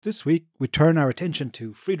This week, we turn our attention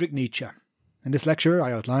to Friedrich Nietzsche. In this lecture,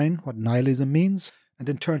 I outline what nihilism means, and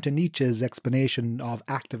then turn to Nietzsche's explanation of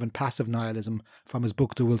active and passive nihilism from his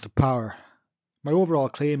book The Will to Power. My overall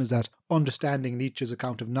claim is that understanding Nietzsche's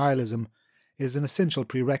account of nihilism is an essential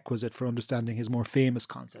prerequisite for understanding his more famous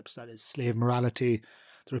concepts, that is, slave morality,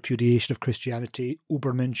 the repudiation of Christianity,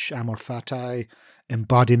 Übermensch, Amor Fati,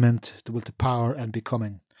 embodiment, the will to power, and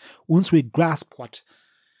becoming. Once we grasp what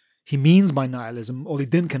he means by nihilism, only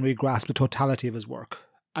then can we grasp the totality of his work,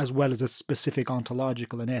 as well as its specific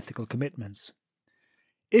ontological and ethical commitments.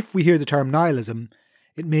 If we hear the term nihilism,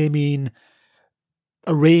 it may mean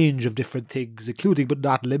a range of different things, including but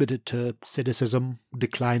not limited to cynicism,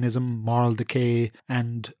 declinism, moral decay,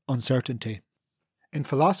 and uncertainty. In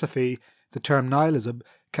philosophy, the term nihilism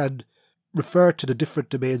can refer to the different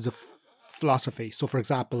domains of philosophy. So, for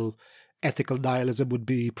example, ethical nihilism would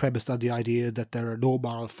be premised on the idea that there are no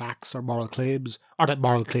moral facts or moral claims, or that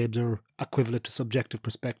moral claims are equivalent to subjective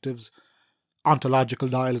perspectives. Ontological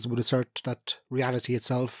nihilism would assert that reality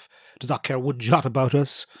itself does not care one jot about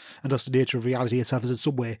us, and thus the nature of reality itself is in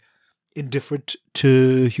some way indifferent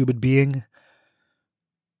to human being.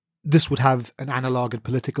 This would have an analogue in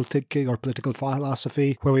political thinking or political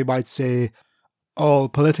philosophy, where we might say all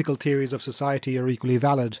political theories of society are equally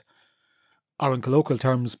valid, or in colloquial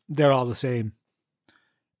terms, they're all the same.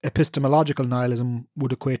 Epistemological nihilism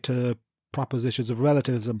would equate to propositions of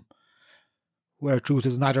relativism, where truth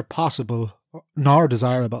is neither possible nor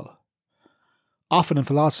desirable. Often in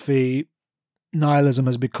philosophy, nihilism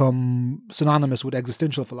has become synonymous with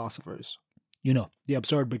existential philosophers. You know, the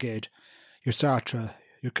absurd brigade, your Sartre,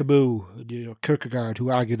 your Camus, your Kierkegaard,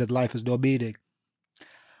 who argue that life has no meaning.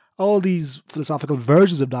 All these philosophical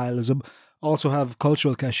versions of nihilism also have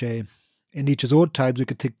cultural cachet. In Nietzsche's own times, we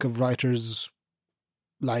could think of writers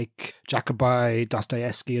like Jacobi,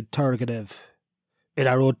 Dostoevsky, and Turgenev. In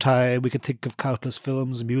our own time, we could think of countless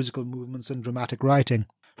films, musical movements, and dramatic writing,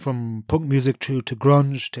 from punk music through to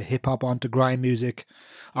grunge, to hip-hop on to grime music.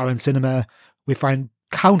 Or in cinema, we find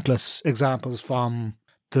countless examples from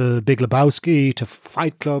The Big Lebowski, to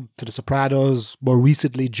Fight Club, to The Sopranos, more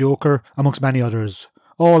recently Joker, amongst many others,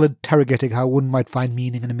 all interrogating how one might find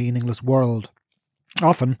meaning in a meaningless world.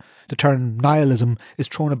 Often, the term nihilism is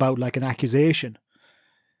thrown about like an accusation.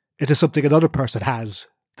 It is something another person has,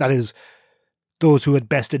 that is, those who at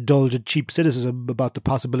best indulge in cheap cynicism about the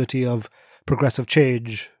possibility of progressive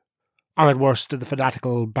change, or at worst in the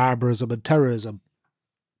fanatical barbarism and terrorism.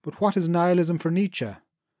 But what is nihilism for Nietzsche?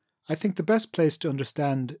 I think the best place to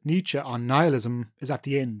understand Nietzsche on nihilism is at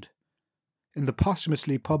the end. In the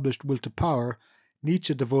posthumously published Will to Power,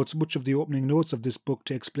 Nietzsche devotes much of the opening notes of this book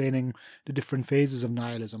to explaining the different phases of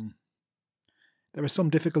nihilism. There is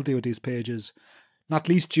some difficulty with these pages, not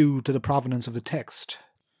least due to the provenance of the text,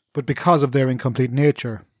 but because of their incomplete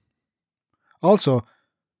nature. Also,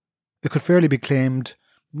 it could fairly be claimed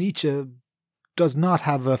Nietzsche does not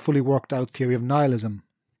have a fully worked out theory of nihilism.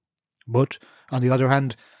 But, on the other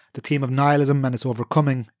hand, the theme of nihilism and its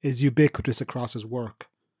overcoming is ubiquitous across his work.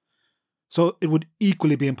 So it would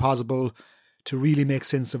equally be impossible to really make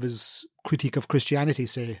sense of his critique of Christianity,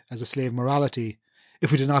 say, as a slave morality,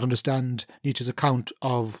 if we did not understand Nietzsche's account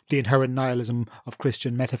of the inherent nihilism of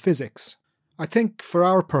Christian metaphysics. I think, for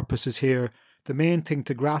our purposes here, the main thing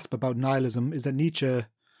to grasp about nihilism is that Nietzsche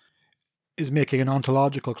is making an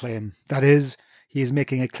ontological claim. That is, he is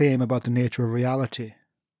making a claim about the nature of reality.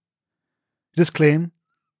 This claim,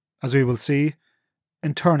 as we will see,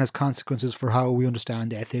 in turn has consequences for how we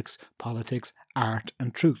understand ethics, politics, art,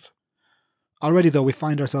 and truth. Already, though, we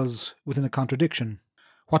find ourselves within a contradiction.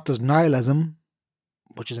 What does nihilism,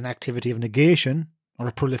 which is an activity of negation, or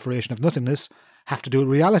a proliferation of nothingness, have to do with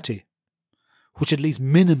reality? Which at least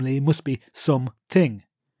minimally must be something.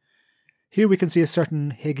 Here we can see a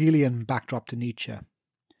certain Hegelian backdrop to Nietzsche.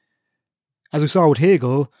 As we saw with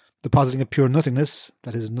Hegel, the positing of pure nothingness,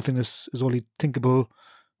 that is, nothingness is only thinkable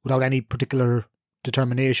without any particular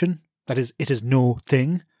determination, that is, it is no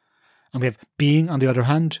thing. And we have being, on the other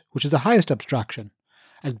hand, which is the highest abstraction,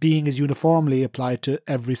 as being is uniformly applied to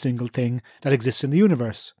every single thing that exists in the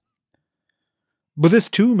universe. But this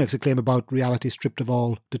too makes a claim about reality stripped of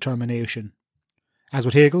all determination. As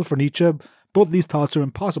with Hegel, for Nietzsche, both these thoughts are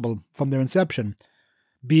impossible from their inception.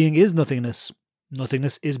 Being is nothingness.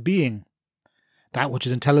 Nothingness is being. That which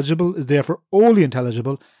is intelligible is therefore only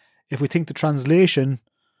intelligible if we think the translation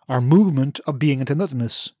or movement of being into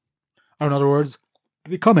nothingness, or in other words,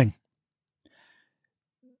 becoming.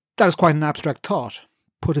 That is quite an abstract thought.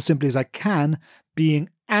 Put as simply as I can, being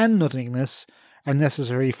and nothingness are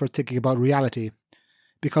necessary for thinking about reality,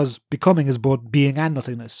 because becoming is both being and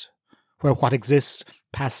nothingness, where what exists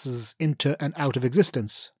passes into and out of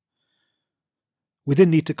existence. We then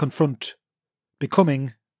need to confront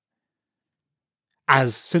becoming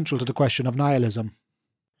as central to the question of nihilism.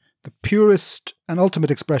 The purest and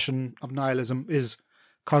ultimate expression of nihilism is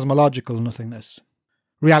cosmological nothingness.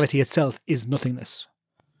 Reality itself is nothingness.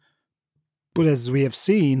 But as we have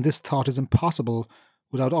seen, this thought is impossible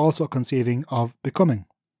without also conceiving of becoming.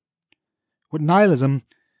 With nihilism,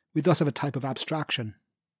 we thus have a type of abstraction.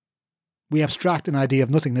 We abstract an idea of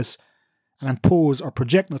nothingness and impose or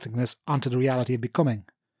project nothingness onto the reality of becoming.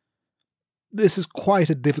 This is quite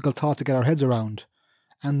a difficult thought to get our heads around,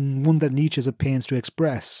 and one that Nietzsche is at pains to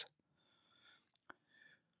express.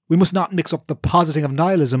 We must not mix up the positing of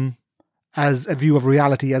nihilism as a view of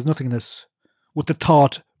reality as nothingness with the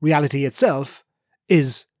thought reality itself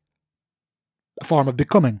is a form of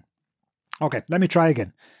becoming. Okay, let me try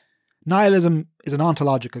again. Nihilism is an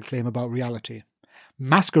ontological claim about reality,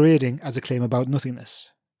 masquerading as a claim about nothingness.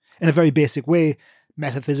 In a very basic way,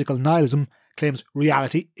 metaphysical nihilism claims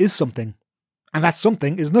reality is something, and that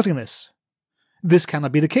something is nothingness. This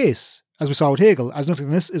cannot be the case, as we saw with Hegel, as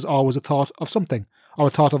nothingness is always a thought of something, or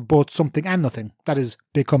a thought of both something and nothing, that is,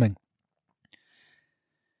 becoming.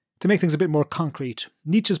 To make things a bit more concrete,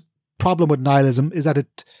 Nietzsche's problem with nihilism is that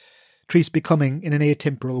it treats becoming in an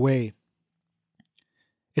atemporal way.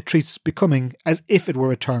 It treats becoming as if it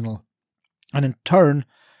were eternal, and in turn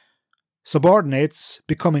subordinates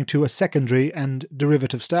becoming to a secondary and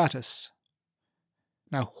derivative status.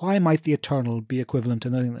 Now, why might the eternal be equivalent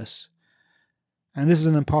to nothingness? And this is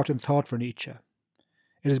an important thought for Nietzsche.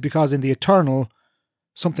 It is because in the eternal,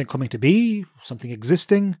 something coming to be, something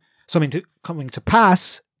existing, something coming to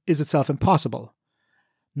pass is itself impossible.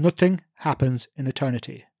 Nothing happens in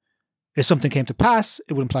eternity. If something came to pass,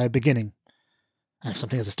 it would imply a beginning. And if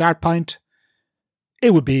something has a start point,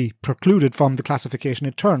 it would be precluded from the classification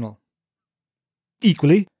eternal.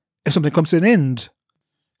 Equally, if something comes to an end,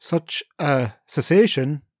 such a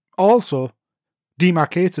cessation also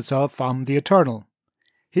demarcates itself from the eternal.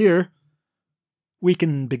 Here, we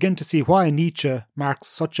can begin to see why Nietzsche marks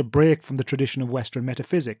such a break from the tradition of Western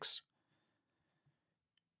metaphysics.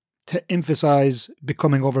 To emphasize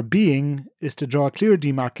becoming over being is to draw a clear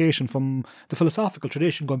demarcation from the philosophical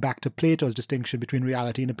tradition going back to Plato's distinction between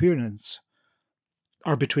reality and appearance,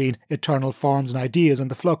 or between eternal forms and ideas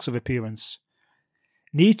and the flux of appearance.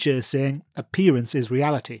 Nietzsche is saying appearance is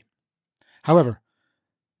reality. However,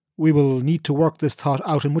 we will need to work this thought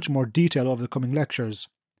out in much more detail over the coming lectures.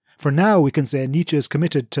 For now, we can say Nietzsche is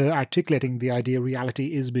committed to articulating the idea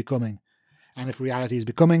reality is becoming. And if reality is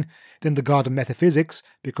becoming, then the God of metaphysics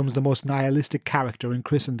becomes the most nihilistic character in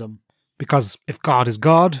Christendom. Because if God is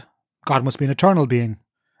God, God must be an eternal being.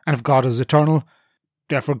 And if God is eternal,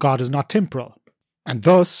 therefore God is not temporal. And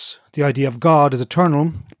thus, the idea of God as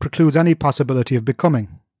eternal precludes any possibility of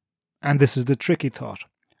becoming. And this is the tricky thought.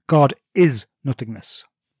 God is nothingness.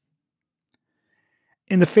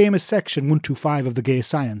 In the famous section 125 of The Gay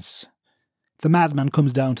Science, the madman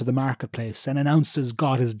comes down to the marketplace and announces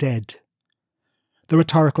God is dead. The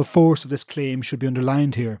rhetorical force of this claim should be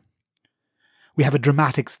underlined here. We have a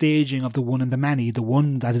dramatic staging of the one and the many. The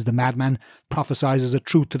one, that is the madman, prophesies a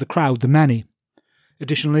truth to the crowd, the many.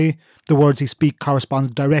 Additionally, the words he speaks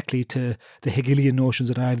correspond directly to the Hegelian notions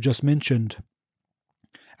that I have just mentioned.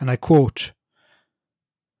 And I quote,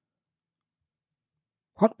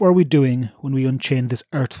 "What were we doing when we unchained this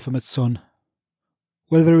earth from its sun?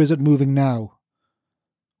 Whither is it moving now?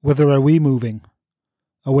 Whither are we moving?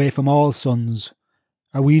 Away from all suns.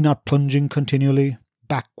 Are we not plunging continually,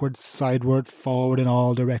 backward, sideward, forward in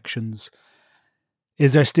all directions?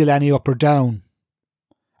 Is there still any up or down?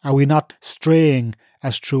 Are we not straying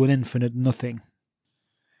as through an infinite nothing?"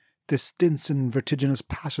 This dense and vertiginous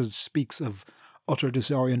passage speaks of utter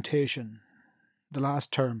disorientation. The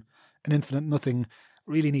last term, an infinite nothing,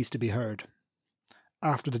 really needs to be heard.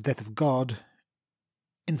 After the death of God,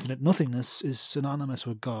 infinite nothingness is synonymous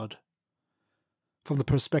with God. From the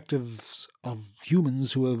perspectives of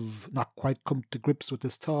humans who have not quite come to grips with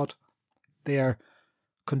this thought, they are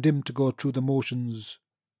condemned to go through the motions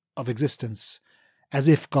of existence as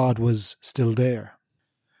if God was still there.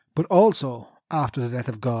 But also, after the death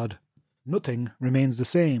of God, nothing remains the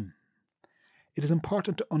same. It is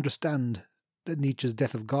important to understand that Nietzsche's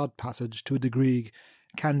Death of God passage, to a degree,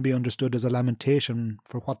 can be understood as a lamentation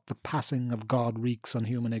for what the passing of God wreaks on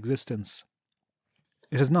human existence.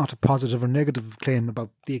 It is not a positive or negative claim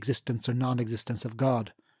about the existence or non-existence of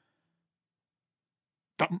God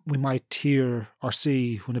that we might hear or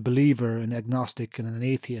see when a believer, an agnostic and an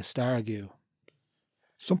atheist argue.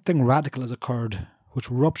 Something radical has occurred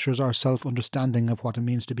which ruptures our self-understanding of what it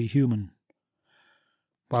means to be human.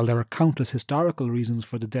 While there are countless historical reasons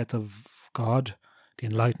for the death of God, the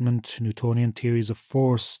Enlightenment, Newtonian theories of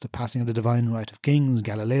force, the passing of the divine right of kings,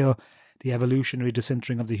 Galileo, the evolutionary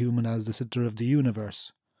decentering of the human as the centre of the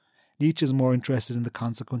universe, Nietzsche is more interested in the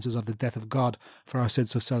consequences of the death of God for our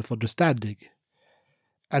sense of self-understanding.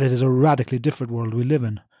 And it is a radically different world we live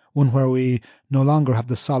in, one where we no longer have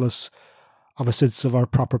the solace of a sense of our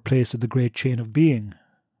proper place in the great chain of being.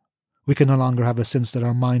 We can no longer have a sense that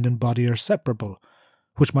our mind and body are separable,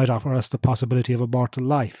 which might offer us the possibility of immortal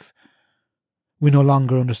life. We no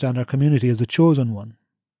longer understand our community as the chosen one.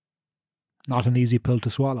 Not an easy pill to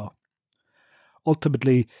swallow.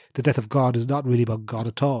 Ultimately, the death of God is not really about God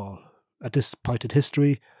at all. At this point in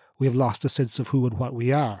history, we have lost a sense of who and what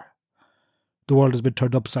we are. The world has been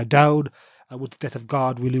turned upside down, and with the death of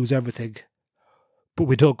God we lose everything. But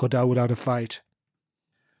we don't go down without a fight.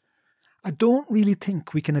 I don't really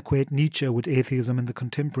think we can equate Nietzsche with atheism in the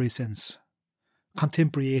contemporary sense.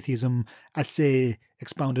 Contemporary atheism, as say,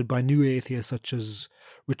 expounded by new atheists such as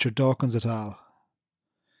Richard Dawkins et al.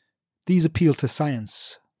 These appeal to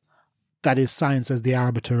science, that is, science as the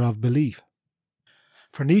arbiter of belief.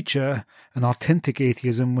 For Nietzsche, an authentic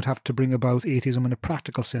atheism would have to bring about atheism in a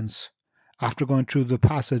practical sense, after going through the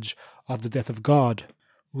passage of the death of God.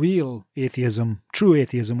 Real atheism, true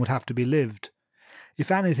atheism, would have to be lived.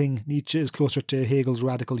 If anything, Nietzsche is closer to Hegel's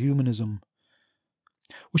radical humanism.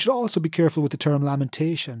 We should also be careful with the term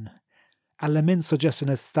lamentation. A lament suggests a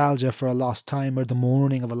nostalgia for a lost time or the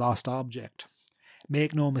mourning of a lost object.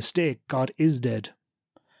 Make no mistake, God is dead.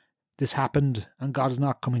 This happened, and God is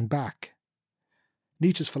not coming back.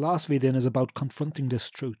 Nietzsche's philosophy, then, is about confronting this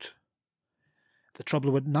truth. The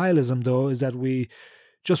trouble with nihilism, though, is that we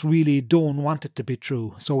just really don't want it to be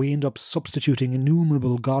true, so we end up substituting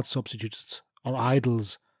innumerable God substitutes, or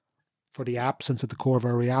idols, for the absence at the core of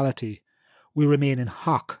our reality. We remain in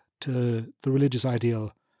hock to the religious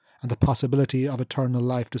ideal and the possibility of eternal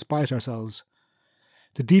life despite ourselves.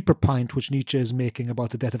 The deeper point which Nietzsche is making about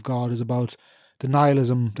the death of God is about the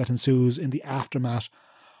nihilism that ensues in the aftermath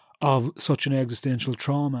of such an existential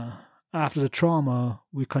trauma. After the trauma,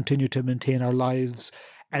 we continue to maintain our lives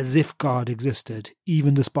as if God existed,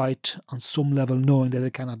 even despite, on some level, knowing that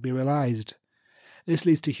it cannot be realised. This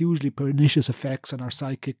leads to hugely pernicious effects on our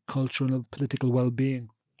psychic, cultural and political well-being,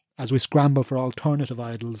 as we scramble for alternative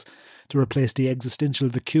idols to replace the existential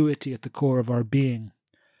vacuity at the core of our being.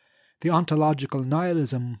 The ontological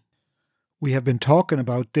nihilism we have been talking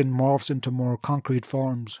about then morphs into more concrete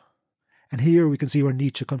forms. And here we can see where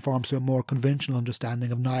Nietzsche conforms to a more conventional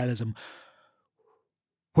understanding of nihilism,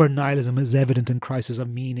 where nihilism is evident in crisis of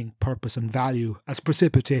meaning, purpose and value, as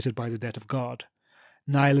precipitated by the death of God.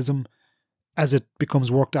 Nihilism, as it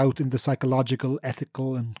becomes worked out in the psychological,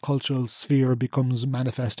 ethical and cultural sphere, becomes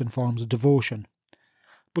manifest in forms of devotion.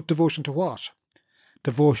 But devotion to what?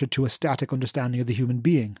 Devotion to a static understanding of the human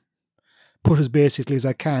being. Put as basically as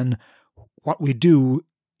I can, what we do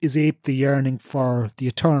is ape the yearning for the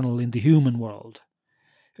eternal in the human world.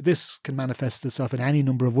 This can manifest itself in any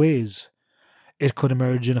number of ways. It could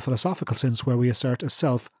emerge in a philosophical sense where we assert a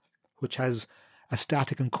self which has a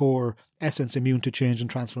static and core essence immune to change and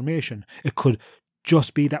transformation. It could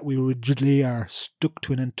just be that we rigidly are stuck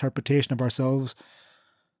to an interpretation of ourselves,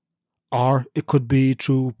 or it could be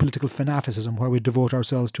through political fanaticism where we devote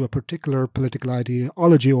ourselves to a particular political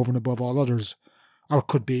ideology over and above all others. Or it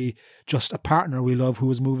could be just a partner we love who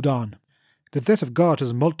has moved on. The death of God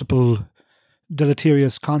has multiple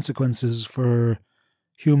deleterious consequences for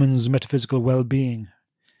humans' metaphysical well-being.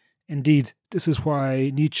 Indeed, this is why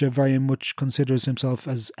Nietzsche very much considers himself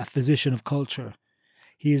as a physician of culture.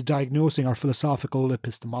 He is diagnosing our philosophical,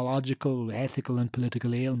 epistemological, ethical and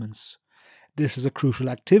political ailments. This is a crucial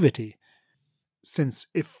activity, since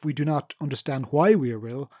if we do not understand why we are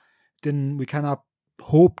ill, then we cannot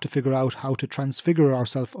hope to figure out how to transfigure our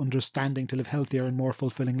self-understanding to live healthier and more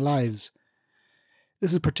fulfilling lives.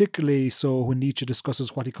 This is particularly so when Nietzsche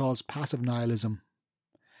discusses what he calls passive nihilism.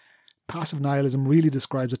 Passive nihilism really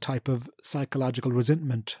describes a type of psychological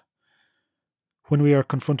resentment. When we are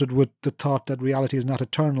confronted with the thought that reality is not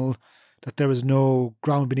eternal, that there is no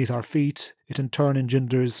ground beneath our feet, it in turn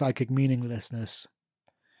engenders psychic meaninglessness.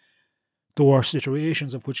 The worst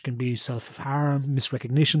iterations of which can be self-harm,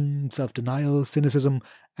 misrecognition, self-denial, cynicism,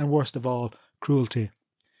 and worst of all, cruelty.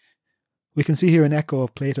 We can see here an echo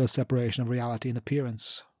of Plato's separation of reality and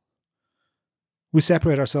appearance. We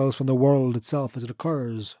separate ourselves from the world itself as it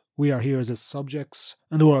occurs. We are here as its subjects,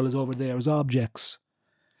 and the world is over there as objects.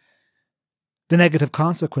 The negative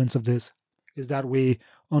consequence of this is that we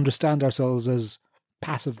understand ourselves as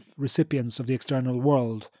passive recipients of the external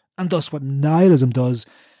world, and thus what nihilism does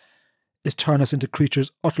is turn us into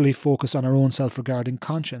creatures utterly focused on our own self-regarding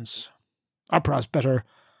conscience, or perhaps better,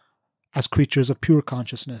 as creatures of pure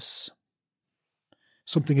consciousness.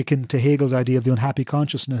 Something akin to Hegel's idea of the unhappy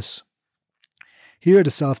consciousness. Here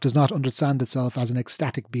the self does not understand itself as an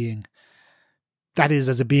ecstatic being, that is,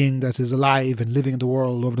 as a being that is alive and living in the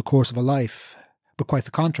world over the course of a life, but quite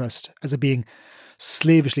the contrast, as a being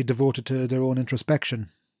slavishly devoted to their own introspection.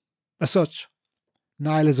 As such,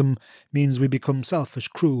 nihilism means we become selfish,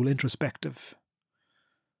 cruel, introspective.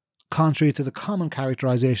 Contrary to the common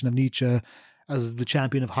characterization of Nietzsche as the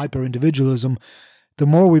champion of hyper-individualism, the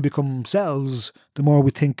more we become selves, the more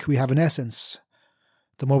we think we have an essence.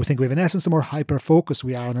 The more we think we have an essence, the more hyper-focused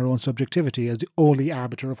we are on our own subjectivity as the only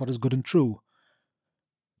arbiter of what is good and true.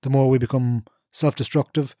 The more we become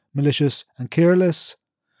self-destructive, malicious and careless,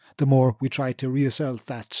 the more we try to reassert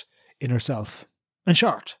that inner self. In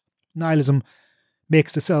short, nihilism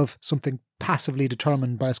makes the self something passively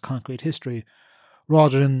determined by its concrete history,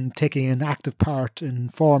 rather than taking an active part in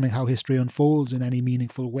forming how history unfolds in any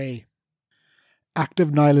meaningful way.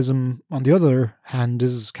 Active nihilism, on the other hand,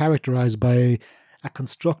 is characterized by a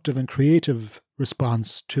constructive and creative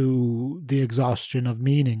response to the exhaustion of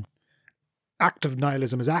meaning. Active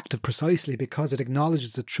nihilism is active precisely because it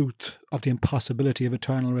acknowledges the truth of the impossibility of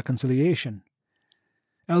eternal reconciliation.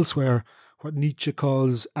 Elsewhere, what Nietzsche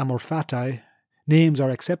calls amor fati names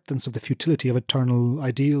our acceptance of the futility of eternal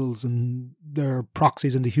ideals and their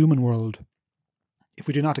proxies in the human world. If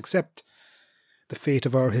we do not accept the fate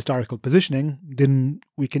of our historical positioning, then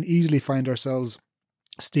we can easily find ourselves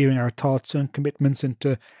steering our thoughts and commitments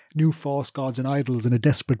into new false gods and idols in a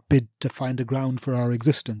desperate bid to find a ground for our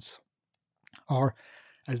existence. Or,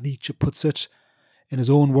 as Nietzsche puts it, in his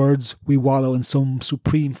own words, we wallow in some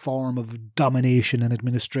supreme form of domination and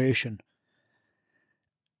administration.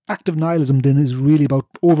 Active nihilism, then, is really about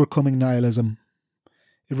overcoming nihilism.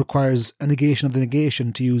 It requires a negation of the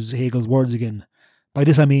negation, to use Hegel's words again. By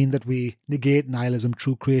this I mean that we negate nihilism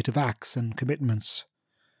through creative acts and commitments.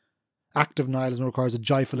 Active nihilism requires a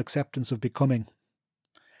joyful acceptance of becoming.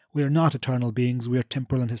 We are not eternal beings, we are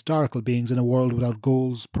temporal and historical beings in a world without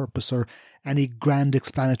goals, purpose, or any grand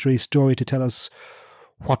explanatory story to tell us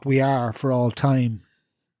what we are for all time.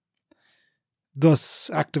 Thus,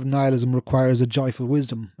 active nihilism requires a joyful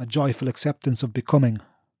wisdom, a joyful acceptance of becoming.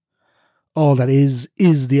 All that is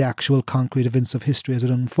the actual concrete events of history as it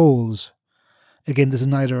unfolds. Again, this is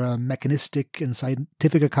neither a mechanistic and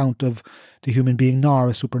scientific account of the human being nor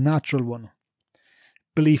a supernatural one.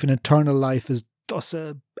 Belief in eternal life is thus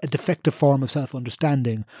a defective form of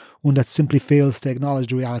self-understanding, one that simply fails to acknowledge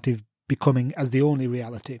the reality of becoming as the only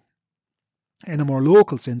reality. In a more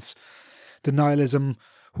local sense, the nihilism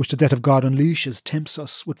which the death of God unleashes tempts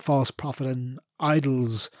us with false prophet and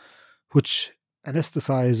idols which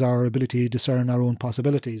anesthetize our ability to discern our own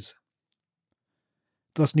possibilities.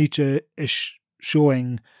 Thus Nietzsche is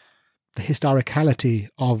showing the historicality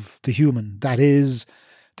of the human, that is,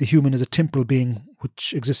 the human is a temporal being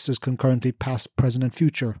which exists as concurrently past, present and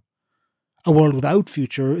future. A world without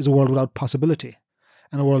future is a world without possibility,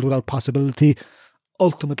 and a world without possibility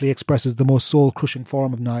ultimately expresses the most soul-crushing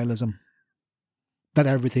form of nihilism, that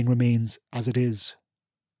everything remains as it is.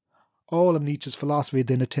 All of Nietzsche's philosophy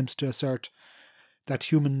then attempts to assert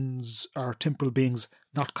that humans are temporal beings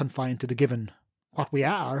not confined to the given. What we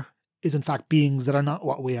are is in fact beings that are not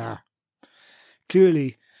what we are.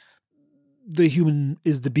 Clearly, the human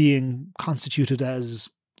is the being constituted as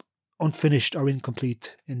unfinished or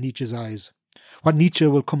incomplete in Nietzsche's eyes. What Nietzsche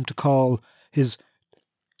will come to call his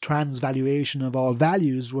transvaluation of all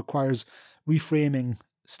values requires reframing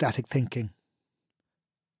static thinking.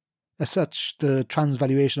 As such, the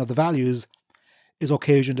transvaluation of the values is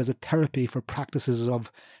occasioned as a therapy for practices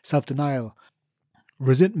of self-denial,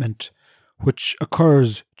 resentment, which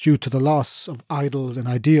occurs due to the loss of idols and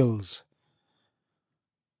ideals.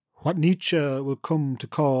 What Nietzsche will come to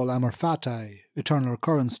call amor fati, eternal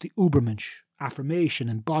recurrence, the Übermensch, affirmation,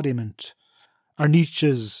 embodiment, are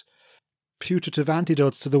Nietzsche's putative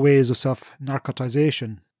antidotes to the ways of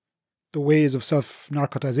self-narcotization. The ways of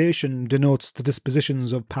self-narcotization denotes the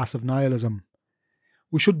dispositions of passive nihilism.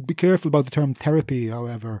 We should be careful about the term therapy,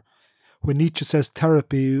 however. When Nietzsche says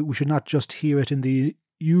therapy, we should not just hear it in the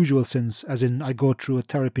usual sense, as in I go through a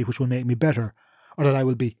therapy which will make me better, or that I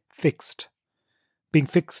will be fixed. Being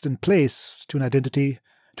fixed in place to an identity,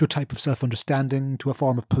 to a type of self-understanding, to a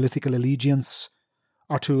form of political allegiance,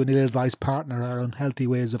 or to an ill-advised partner are unhealthy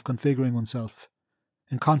ways of configuring oneself.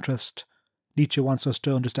 In contrast, Nietzsche wants us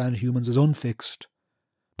to understand humans as unfixed,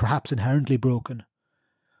 perhaps inherently broken,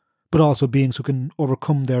 but also beings who can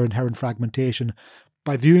overcome their inherent fragmentation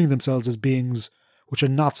by viewing themselves as beings which are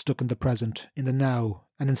not stuck in the present, in the now,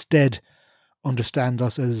 and instead understand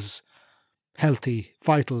us as healthy,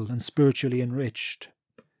 vital, and spiritually enriched.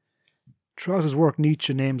 Throughout his work,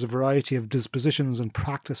 Nietzsche names a variety of dispositions and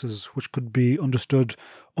practices which could be understood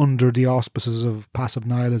under the auspices of passive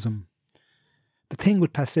nihilism. The thing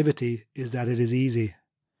with passivity is that it is easy,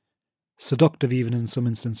 seductive even in some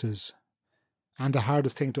instances, and the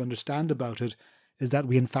hardest thing to understand about it is that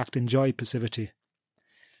we in fact enjoy passivity.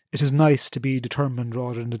 It is nice to be determined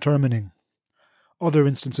rather than determining. Other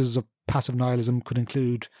instances of passive nihilism could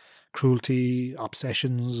include cruelty,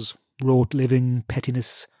 obsessions, rote living,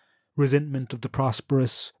 pettiness, resentment of the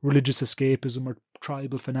prosperous, religious escapism, or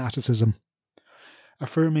tribal fanaticism.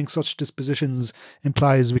 Affirming such dispositions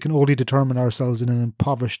implies we can only determine ourselves in an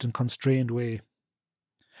impoverished and constrained way.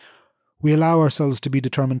 We allow ourselves to be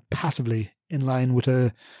determined passively in line with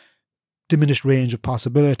a diminished range of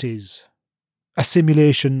possibilities, a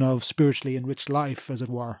simulation of spiritually enriched life, as it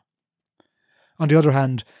were. On the other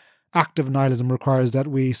hand, active nihilism requires that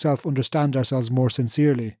we self-understand ourselves more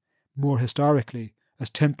sincerely, more historically, as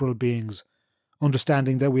temporal beings,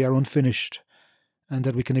 understanding that we are unfinished and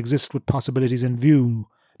that we can exist with possibilities in view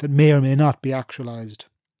that may or may not be actualized.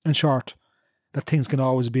 In short, that things can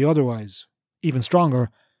always be otherwise. Even stronger,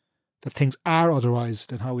 that things are otherwise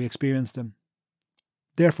than how we experience them.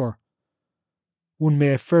 Therefore, one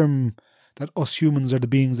may affirm that us humans are the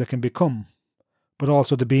beings that can become, but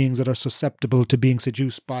also the beings that are susceptible to being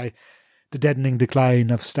seduced by the deadening decline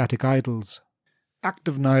of static idols.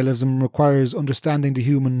 Active nihilism requires understanding the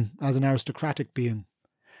human as an aristocratic being.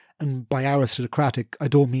 And by aristocratic, I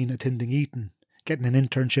don't mean attending Eton, getting an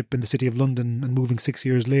internship in the City of London and moving 6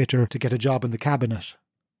 years later to get a job in the cabinet.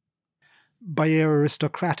 By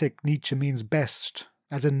aristocratic, Nietzsche means best,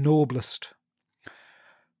 as in noblest,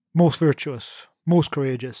 most virtuous, most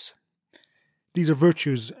courageous. These are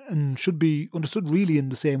virtues and should be understood really in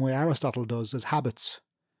the same way Aristotle does, as habits.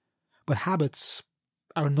 But habits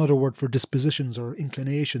are another word for dispositions or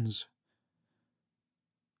inclinations.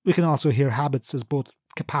 We can also hear habits as both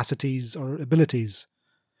capacities or abilities,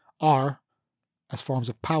 or as forms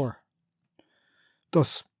of power.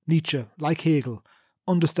 Thus, Nietzsche, like Hegel,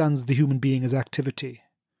 understands the human being as activity.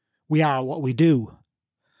 We are what we do.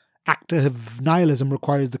 Active nihilism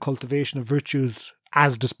requires the cultivation of virtues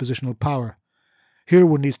as dispositional power. Here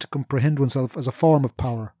one needs to comprehend oneself as a form of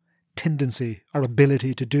power, tendency, or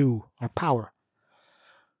ability to do, or power.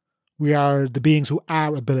 We are the beings who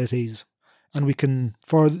are abilities, and we can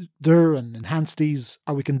further and enhance these,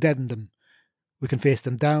 or we can deaden them. We can face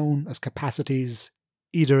them down as capacities,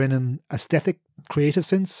 either in an aesthetic, creative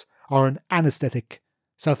sense, or an anesthetic,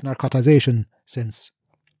 self-narcotization sense.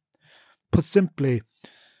 Put simply,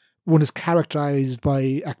 one is characterized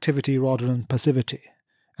by activity rather than passivity,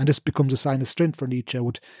 and this becomes a sign of strength for Nietzsche,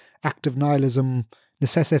 with active nihilism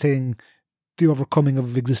necessitating the overcoming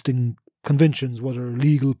of existing conventions, whether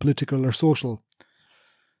legal, political, or social,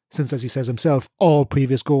 since, as he says himself, all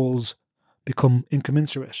previous goals become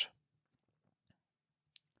incommensurate.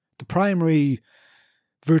 The primary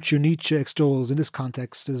virtue Nietzsche extols in this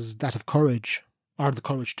context is that of courage, or the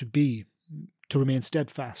courage to be, to remain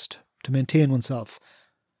steadfast, to maintain oneself.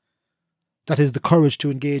 That is, the courage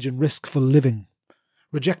to engage in riskful living.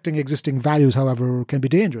 Rejecting existing values, however, can be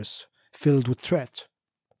dangerous, filled with threat,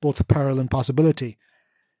 both peril and possibility,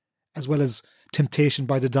 as well as temptation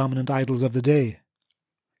by the dominant idols of the day.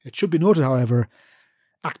 It should be noted, however,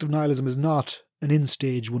 active nihilism is not an end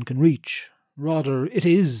stage one can reach. Rather, it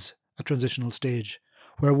is a transitional stage,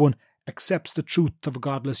 where one accepts the truth of a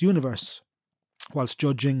godless universe, whilst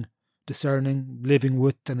judging, discerning, living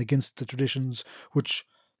with and against the traditions which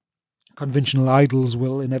conventional idols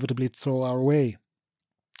will inevitably throw our way.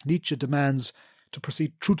 Nietzsche demands to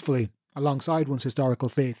proceed truthfully alongside one's historical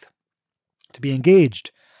faith, to be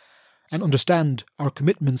engaged and understand our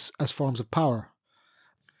commitments as forms of power.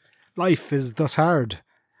 Life is thus hard.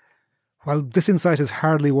 While this insight is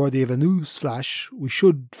hardly worthy of a newsflash, we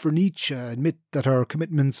should, for Nietzsche, admit that our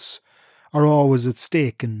commitments are always at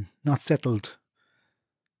stake and not settled.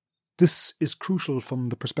 This is crucial from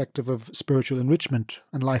the perspective of spiritual enrichment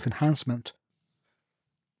and life enhancement,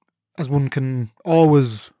 as one can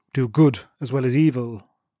always do good as well as evil,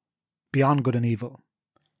 beyond good and evil.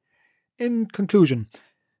 In conclusion,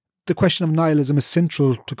 the question of nihilism is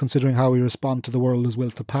central to considering how we respond to the world as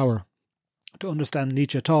will to power. To understand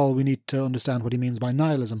Nietzsche at all, we need to understand what he means by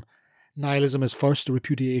nihilism. Nihilism is first a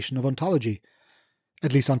repudiation of ontology,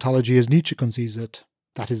 at least ontology as Nietzsche conceives it,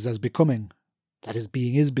 that is as becoming, that is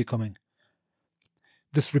being is becoming.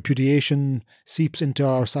 This repudiation seeps into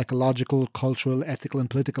our psychological, cultural, ethical and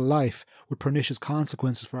political life with pernicious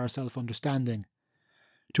consequences for our self-understanding.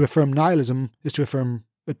 To affirm nihilism is to affirm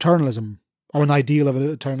eternalism, or an ideal of an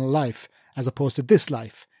eternal life, as opposed to this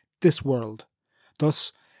life, this world.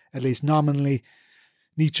 Thus, at least nominally,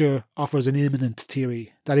 Nietzsche offers an immanent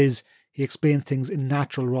theory. That is, he explains things in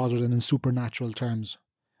natural rather than in supernatural terms.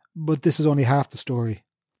 But this is only half the story.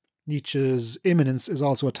 Nietzsche's immanence is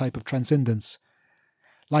also a type of transcendence.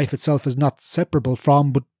 Life itself is not separable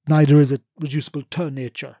from, but neither is it reducible to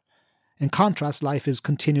nature. In contrast, life is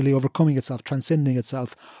continually overcoming itself, transcending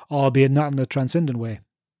itself, albeit not in a transcendent way.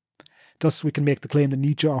 Thus, we can make the claim that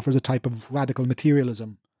Nietzsche offers a type of radical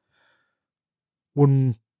materialism,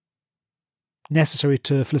 one necessary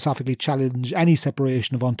to philosophically challenge any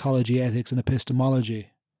separation of ontology, ethics, and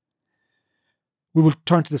epistemology. We will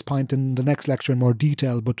turn to this point in the next lecture in more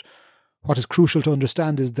detail, but what is crucial to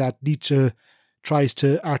understand is that Nietzsche tries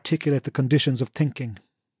to articulate the conditions of thinking.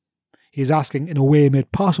 He is asking, in a way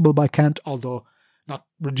made possible by Kant, although not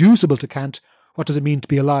reducible to Kant, what does it mean to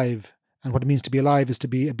be alive? And what it means to be alive is to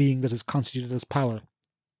be a being that is constituted as power.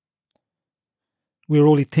 We are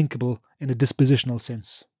only thinkable in a dispositional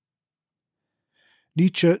sense.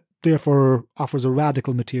 Nietzsche, therefore, offers a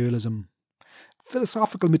radical materialism.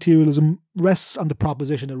 Philosophical materialism rests on the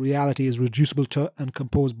proposition that reality is reducible to and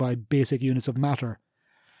composed by basic units of matter.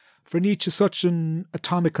 For Nietzsche, such an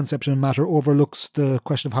atomic conception of matter overlooks the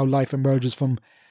question of how life emerges from